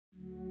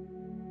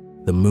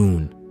The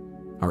moon,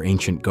 our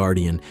ancient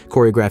guardian,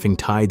 choreographing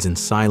tides in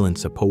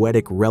silence, a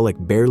poetic relic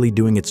barely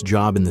doing its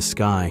job in the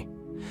sky.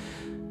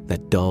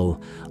 That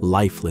dull,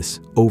 lifeless,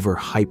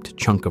 overhyped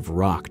chunk of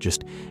rock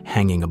just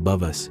hanging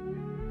above us.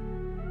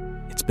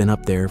 It's been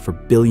up there for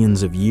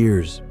billions of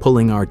years,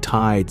 pulling our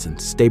tides and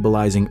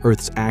stabilizing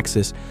Earth's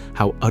axis.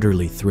 How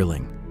utterly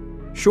thrilling.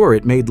 Sure,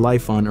 it made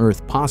life on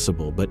Earth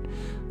possible, but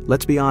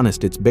let's be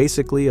honest, it's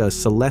basically a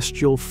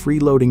celestial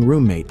freeloading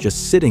roommate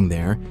just sitting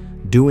there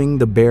doing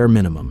the bare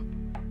minimum.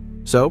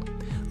 So,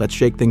 let's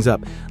shake things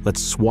up.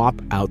 Let's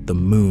swap out the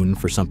moon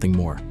for something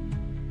more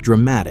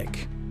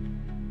dramatic.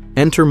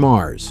 Enter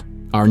Mars,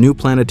 our new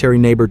planetary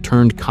neighbor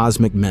turned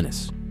cosmic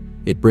menace.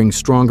 It brings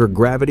stronger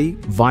gravity,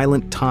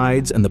 violent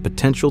tides, and the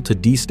potential to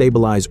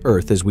destabilize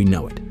Earth as we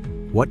know it.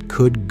 What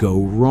could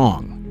go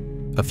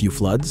wrong? A few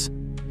floods?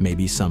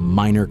 Maybe some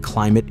minor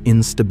climate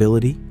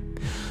instability?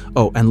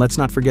 Oh, and let's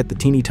not forget the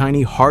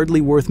teeny-tiny,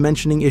 hardly worth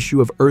mentioning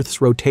issue of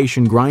Earth's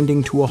rotation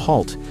grinding to a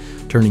halt,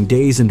 turning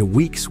days into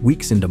weeks,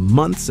 weeks into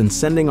months, and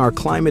sending our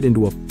climate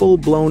into a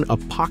full-blown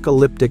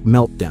apocalyptic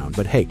meltdown.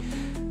 But hey,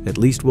 at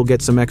least we'll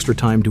get some extra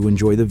time to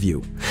enjoy the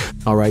view.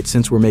 All right,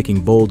 since we're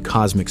making bold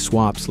cosmic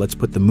swaps, let's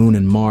put the moon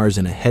and Mars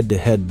in a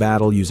head-to-head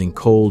battle using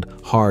cold,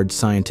 hard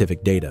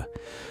scientific data.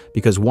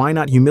 Because why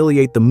not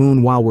humiliate the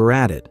moon while we're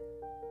at it?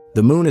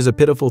 The moon is a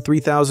pitiful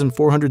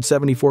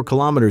 3,474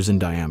 kilometers in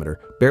diameter,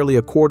 barely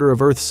a quarter of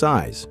Earth's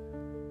size.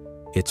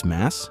 Its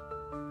mass?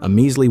 A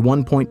measly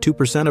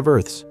 1.2% of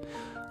Earth's.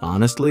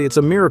 Honestly, it's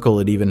a miracle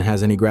it even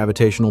has any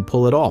gravitational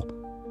pull at all.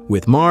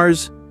 With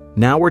Mars,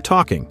 now we're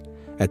talking.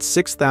 At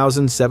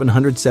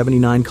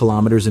 6,779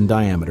 kilometers in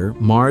diameter,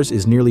 Mars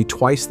is nearly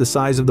twice the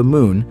size of the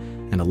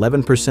moon and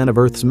 11% of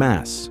Earth's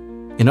mass.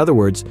 In other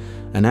words,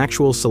 an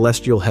actual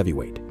celestial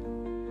heavyweight.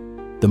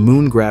 The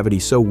moon gravity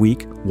so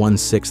weak,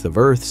 1/6 of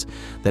Earth's,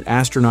 that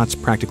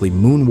astronauts practically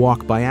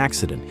moonwalk by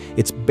accident.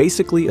 It's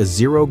basically a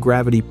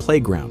zero-gravity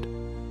playground.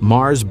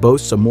 Mars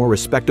boasts a more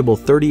respectable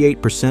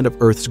 38% of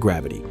Earth's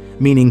gravity,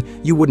 meaning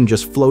you wouldn't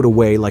just float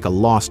away like a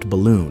lost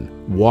balloon.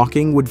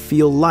 Walking would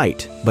feel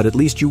light, but at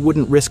least you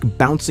wouldn't risk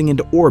bouncing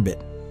into orbit.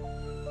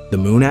 The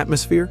moon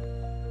atmosphere?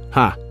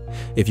 Ha!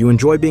 If you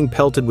enjoy being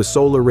pelted with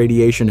solar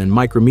radiation and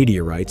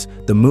micrometeorites,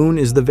 the moon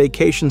is the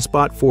vacation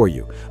spot for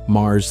you.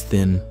 Mars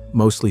thin,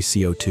 mostly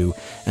CO2,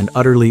 and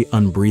utterly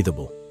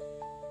unbreathable.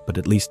 But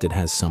at least it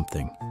has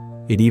something.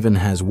 It even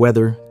has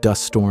weather,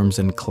 dust storms,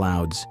 and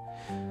clouds.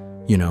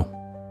 You know,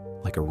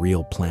 like a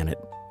real planet.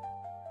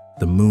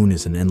 The moon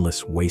is an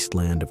endless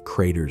wasteland of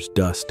craters,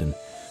 dust, and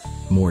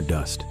more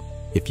dust.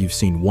 If you've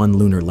seen one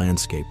lunar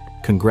landscape,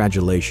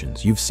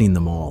 congratulations, you've seen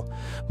them all.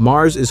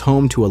 Mars is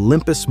home to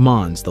Olympus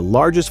Mons, the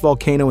largest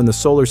volcano in the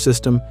solar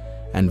system,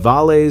 and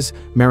Valles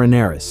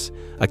Marineris,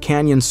 a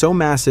canyon so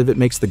massive it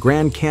makes the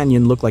Grand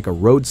Canyon look like a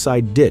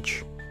roadside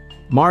ditch.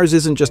 Mars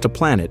isn't just a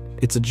planet,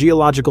 it's a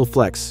geological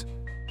flex.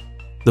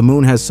 The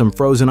moon has some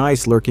frozen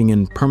ice lurking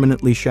in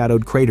permanently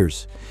shadowed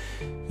craters.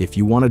 If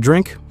you want a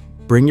drink,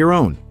 bring your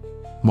own.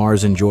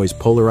 Mars enjoys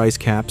polar ice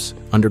caps,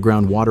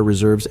 underground water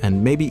reserves,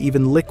 and maybe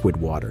even liquid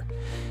water.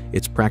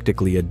 It's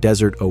practically a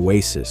desert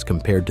oasis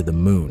compared to the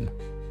moon.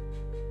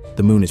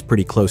 The moon is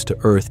pretty close to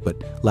Earth, but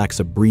lacks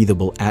a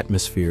breathable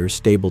atmosphere,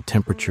 stable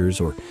temperatures,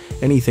 or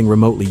anything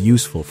remotely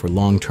useful for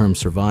long-term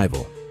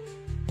survival.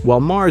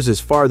 While Mars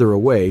is farther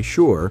away,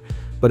 sure,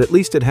 but at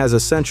least it has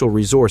essential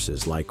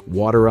resources like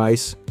water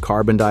ice,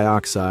 carbon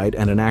dioxide,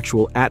 and an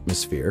actual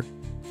atmosphere,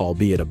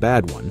 albeit a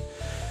bad one.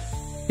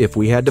 If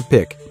we had to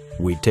pick,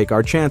 we'd take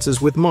our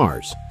chances with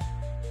Mars.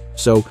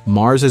 So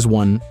Mars has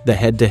won the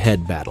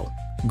head-to-head battle.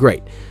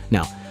 Great.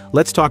 Now,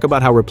 let's talk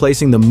about how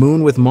replacing the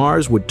moon with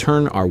Mars would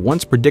turn our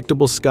once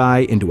predictable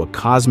sky into a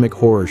cosmic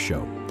horror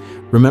show.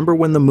 Remember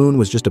when the moon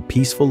was just a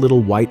peaceful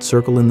little white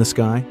circle in the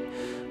sky?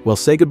 Well,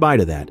 say goodbye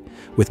to that.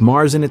 With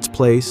Mars in its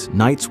place,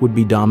 nights would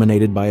be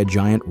dominated by a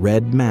giant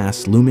red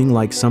mass looming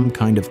like some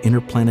kind of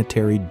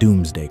interplanetary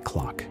doomsday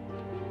clock.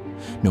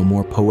 No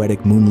more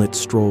poetic moonlit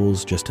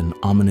strolls, just an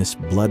ominous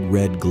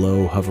blood-red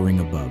glow hovering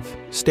above,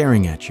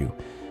 staring at you,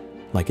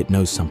 like it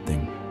knows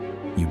something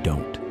you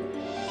don't.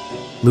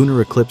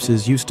 Lunar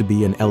eclipses used to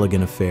be an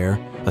elegant affair,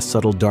 a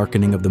subtle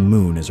darkening of the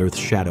moon as Earth's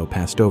shadow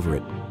passed over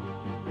it.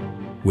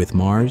 With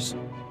Mars,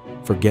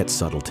 forget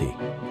subtlety.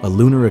 A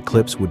lunar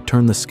eclipse would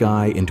turn the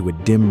sky into a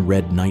dim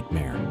red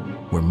nightmare,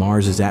 where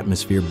Mars's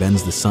atmosphere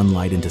bends the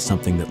sunlight into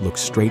something that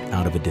looks straight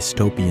out of a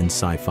dystopian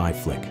sci-fi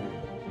flick.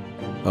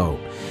 Oh,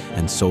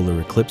 and solar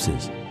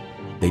eclipses.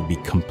 They'd be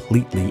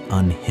completely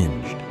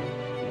unhinged.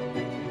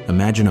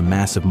 Imagine a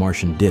massive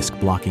Martian disk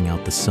blocking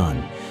out the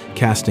sun,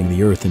 casting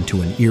the Earth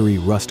into an eerie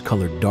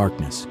rust-colored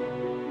darkness.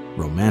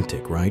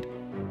 Romantic, right?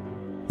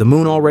 The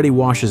moon already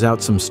washes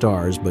out some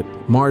stars, but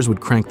Mars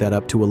would crank that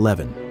up to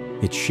 11.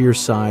 Its sheer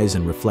size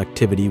and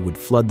reflectivity would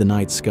flood the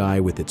night sky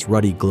with its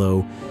ruddy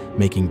glow,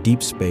 making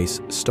deep space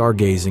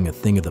stargazing a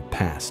thing of the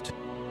past.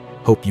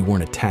 Hope you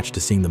weren't attached to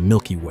seeing the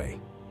Milky Way.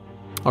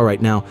 All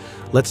right, now,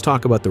 let's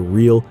talk about the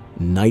real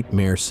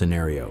nightmare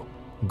scenario.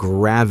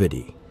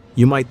 Gravity.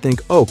 You might think,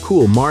 oh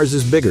cool, Mars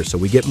is bigger, so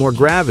we get more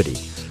gravity.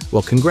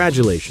 Well,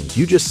 congratulations,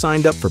 you just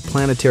signed up for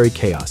planetary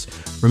chaos.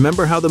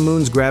 Remember how the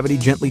moon's gravity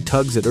gently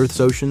tugs at Earth's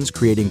oceans,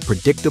 creating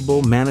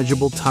predictable,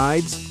 manageable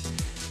tides?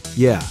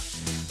 Yeah,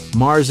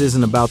 Mars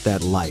isn't about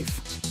that life.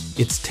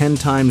 Its 10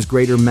 times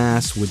greater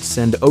mass would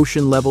send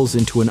ocean levels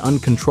into an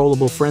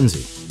uncontrollable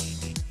frenzy.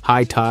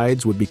 High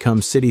tides would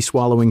become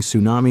city-swallowing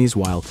tsunamis,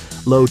 while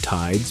low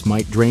tides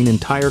might drain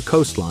entire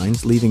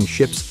coastlines, leaving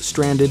ships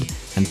stranded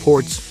and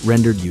ports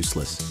rendered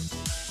useless.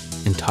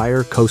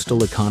 Entire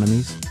coastal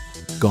economies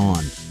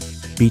gone.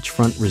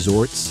 Beachfront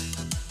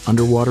resorts,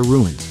 underwater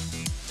ruins.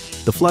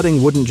 The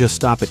flooding wouldn't just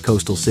stop at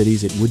coastal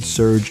cities, it would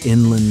surge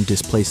inland,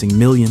 displacing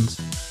millions.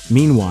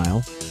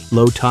 Meanwhile,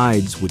 low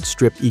tides would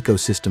strip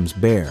ecosystems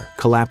bare,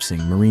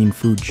 collapsing marine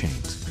food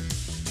chains.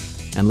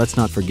 And let's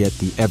not forget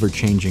the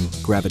ever-changing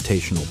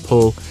gravitational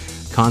pull.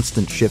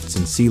 Constant shifts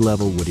in sea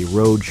level would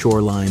erode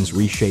shorelines,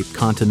 reshape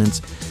continents,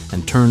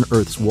 and turn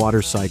Earth's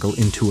water cycle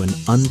into an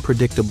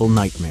unpredictable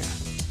nightmare.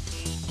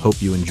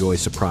 Hope you enjoy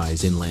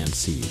surprise inland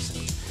seas.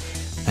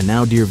 And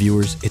now, dear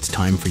viewers, it's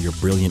time for your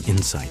brilliant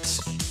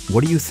insights.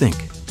 What do you think?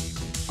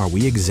 Are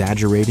we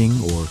exaggerating,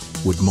 or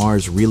would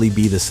Mars really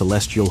be the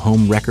celestial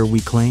home wrecker we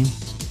claim?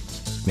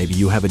 Maybe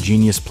you have a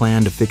genius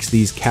plan to fix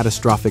these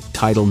catastrophic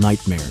tidal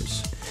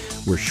nightmares.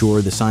 We're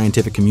sure the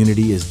scientific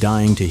community is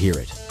dying to hear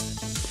it.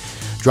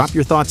 Drop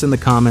your thoughts in the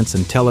comments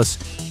and tell us,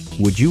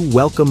 would you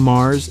welcome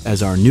Mars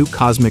as our new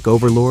cosmic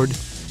overlord?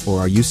 Or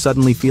are you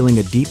suddenly feeling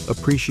a deep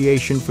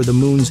appreciation for the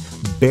moon's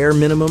bare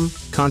minimum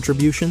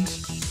contributions?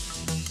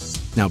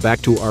 Now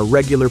back to our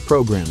regular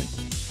programming.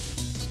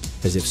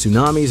 As if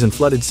tsunamis and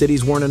flooded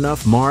cities weren't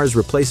enough, Mars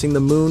replacing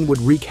the moon would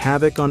wreak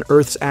havoc on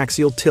Earth's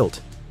axial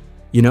tilt.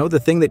 You know, the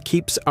thing that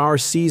keeps our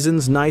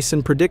seasons nice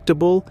and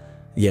predictable?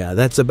 Yeah,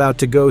 that's about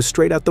to go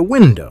straight out the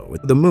window.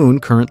 The moon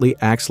currently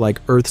acts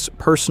like Earth's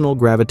personal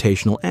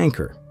gravitational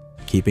anchor,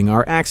 keeping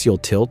our axial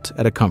tilt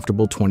at a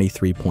comfortable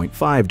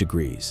 23.5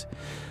 degrees.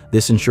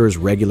 This ensures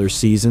regular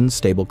seasons,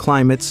 stable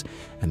climates,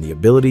 and the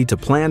ability to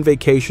plan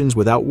vacations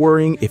without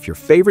worrying if your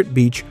favorite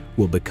beach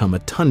will become a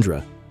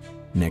tundra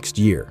next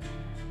year.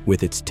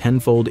 With its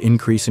tenfold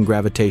increase in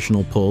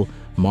gravitational pull,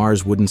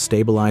 Mars wouldn't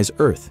stabilize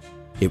Earth.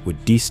 It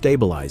would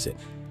destabilize it.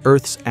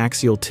 Earth's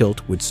axial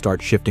tilt would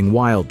start shifting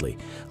wildly,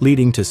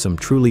 leading to some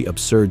truly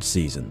absurd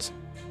seasons.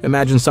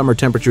 Imagine summer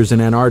temperatures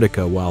in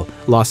Antarctica while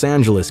Los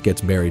Angeles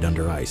gets buried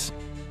under ice.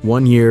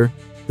 One year,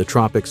 the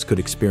tropics could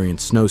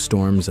experience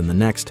snowstorms, and the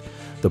next,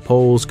 the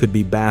poles could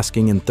be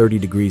basking in 30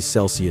 degrees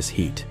Celsius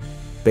heat.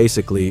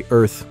 Basically,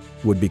 Earth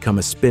would become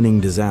a spinning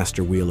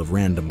disaster wheel of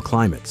random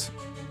climates.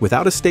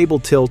 Without a stable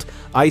tilt,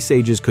 ice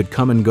ages could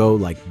come and go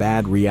like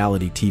bad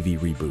reality TV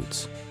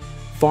reboots.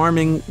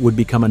 Farming would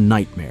become a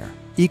nightmare.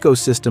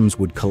 Ecosystems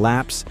would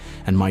collapse,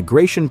 and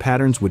migration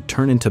patterns would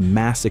turn into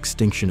mass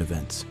extinction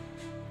events.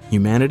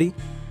 Humanity?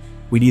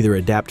 We'd either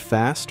adapt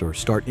fast or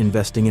start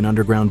investing in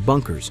underground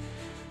bunkers.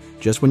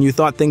 Just when you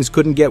thought things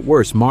couldn't get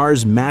worse,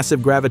 Mars'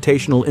 massive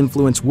gravitational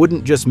influence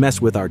wouldn't just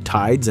mess with our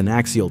tides and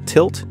axial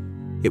tilt,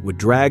 it would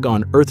drag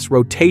on Earth's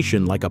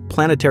rotation like a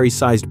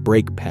planetary-sized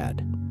brake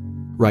pad.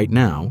 Right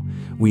now,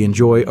 we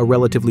enjoy a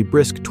relatively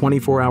brisk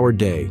 24-hour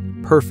day,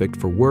 perfect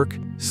for work,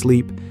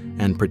 sleep,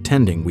 and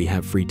pretending we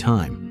have free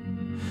time.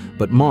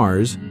 But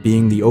Mars,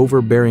 being the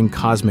overbearing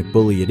cosmic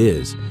bully it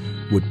is,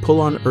 would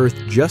pull on Earth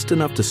just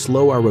enough to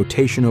slow our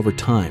rotation over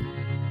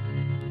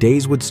time.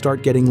 Days would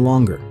start getting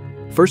longer,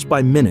 first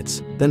by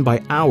minutes, then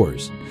by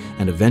hours,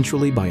 and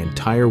eventually by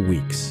entire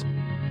weeks.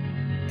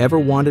 Ever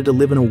wanted to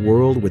live in a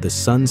world where the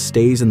sun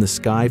stays in the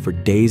sky for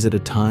days at a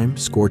time,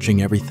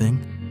 scorching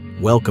everything?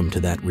 Welcome to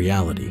that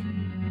reality.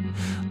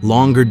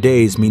 Longer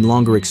days mean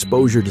longer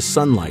exposure to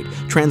sunlight,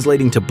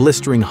 translating to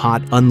blistering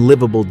hot,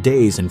 unlivable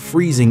days and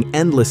freezing,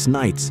 endless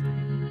nights.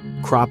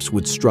 Crops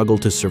would struggle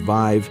to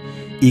survive,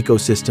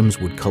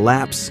 ecosystems would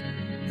collapse,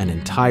 and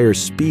entire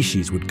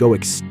species would go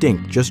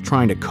extinct just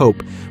trying to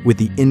cope with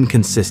the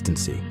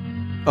inconsistency.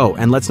 Oh,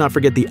 and let's not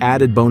forget the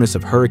added bonus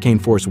of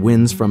hurricane-force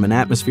winds from an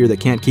atmosphere that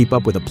can't keep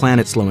up with a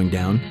planet slowing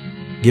down.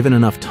 Given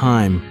enough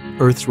time,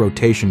 Earth's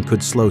rotation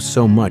could slow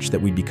so much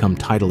that we'd become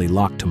tidally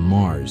locked to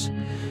Mars,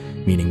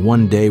 meaning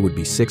one day would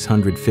be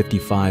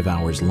 655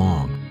 hours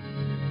long.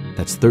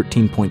 That's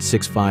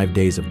 13.65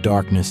 days of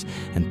darkness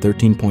and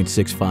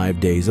 13.65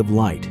 days of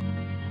light.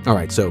 All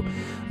right, so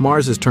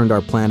Mars has turned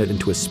our planet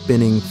into a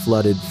spinning,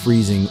 flooded,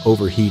 freezing,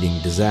 overheating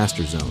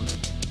disaster zone.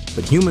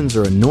 But humans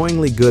are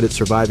annoyingly good at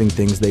surviving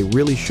things they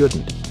really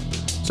shouldn't.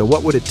 So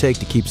what would it take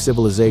to keep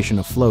civilization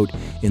afloat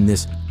in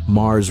this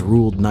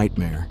Mars-ruled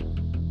nightmare?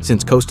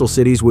 Since coastal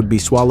cities would be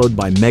swallowed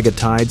by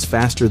megatides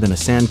faster than a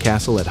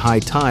sandcastle at high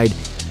tide,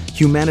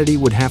 humanity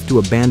would have to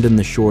abandon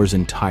the shores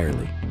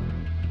entirely.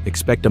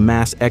 Expect a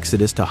mass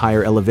exodus to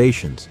higher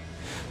elevations.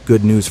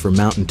 Good news for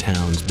mountain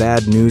towns,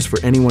 bad news for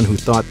anyone who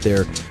thought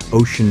their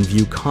ocean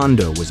view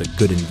condo was a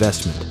good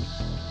investment.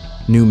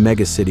 New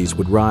megacities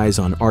would rise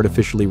on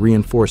artificially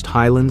reinforced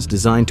highlands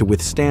designed to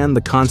withstand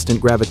the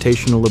constant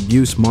gravitational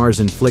abuse Mars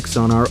inflicts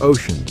on our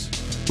oceans.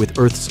 With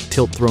Earth's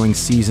tilt-throwing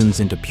seasons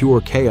into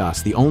pure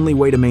chaos, the only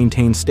way to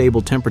maintain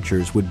stable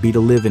temperatures would be to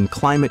live in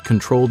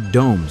climate-controlled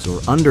domes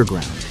or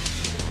underground.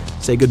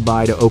 Say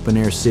goodbye to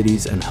open-air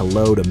cities and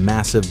hello to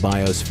massive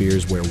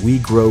biospheres where we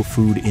grow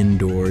food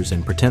indoors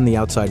and pretend the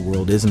outside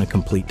world isn't a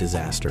complete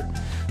disaster.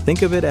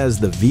 Think of it as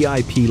the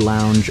VIP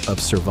lounge of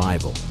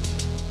survival.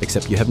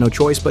 Except you have no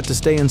choice but to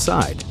stay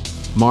inside.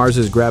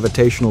 Mars's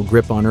gravitational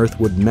grip on Earth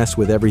would mess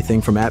with everything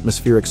from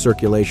atmospheric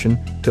circulation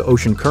to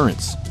ocean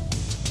currents.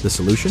 The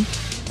solution?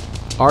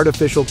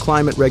 Artificial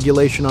climate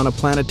regulation on a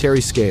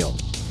planetary scale.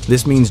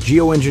 This means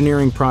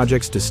geoengineering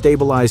projects to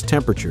stabilize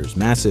temperatures,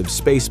 massive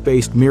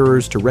space-based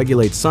mirrors to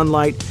regulate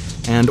sunlight,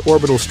 and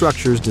orbital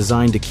structures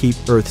designed to keep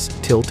Earth's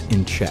tilt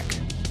in check.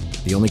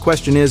 The only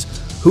question is,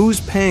 who's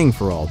paying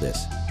for all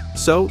this?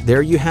 So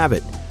there you have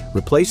it.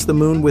 Replace the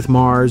moon with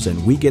Mars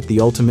and we get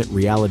the ultimate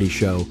reality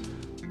show,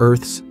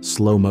 Earth's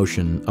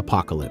slow-motion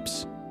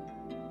apocalypse.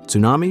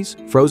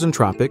 Tsunamis, frozen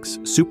tropics,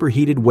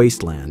 superheated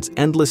wastelands,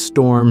 endless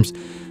storms,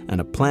 and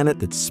a planet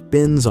that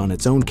spins on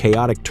its own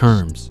chaotic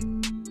terms.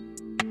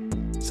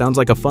 Sounds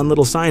like a fun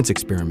little science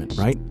experiment,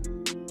 right?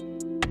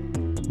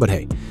 But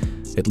hey,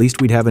 at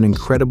least we'd have an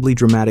incredibly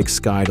dramatic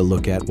sky to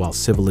look at while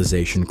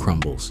civilization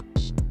crumbles.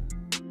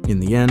 In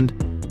the end,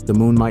 the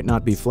moon might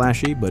not be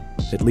flashy, but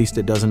at least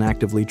it doesn't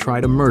actively try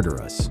to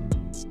murder us.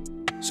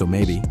 So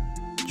maybe,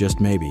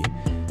 just maybe,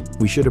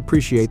 we should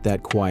appreciate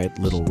that quiet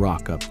little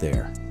rock up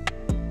there.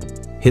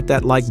 Hit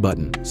that like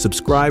button,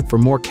 subscribe for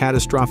more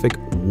catastrophic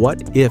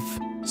what-if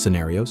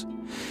scenarios,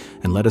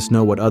 and let us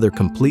know what other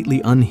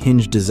completely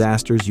unhinged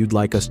disasters you'd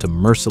like us to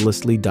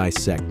mercilessly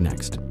dissect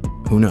next.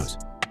 Who knows?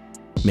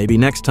 Maybe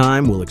next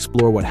time we'll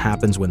explore what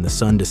happens when the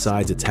sun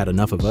decides it's had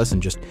enough of us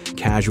and just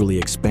casually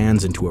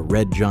expands into a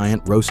red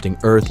giant roasting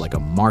Earth like a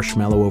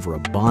marshmallow over a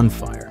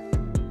bonfire.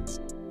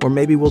 Or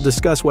maybe we'll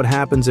discuss what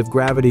happens if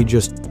gravity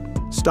just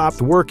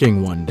stopped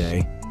working one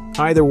day.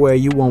 Either way,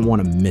 you won't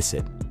want to miss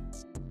it.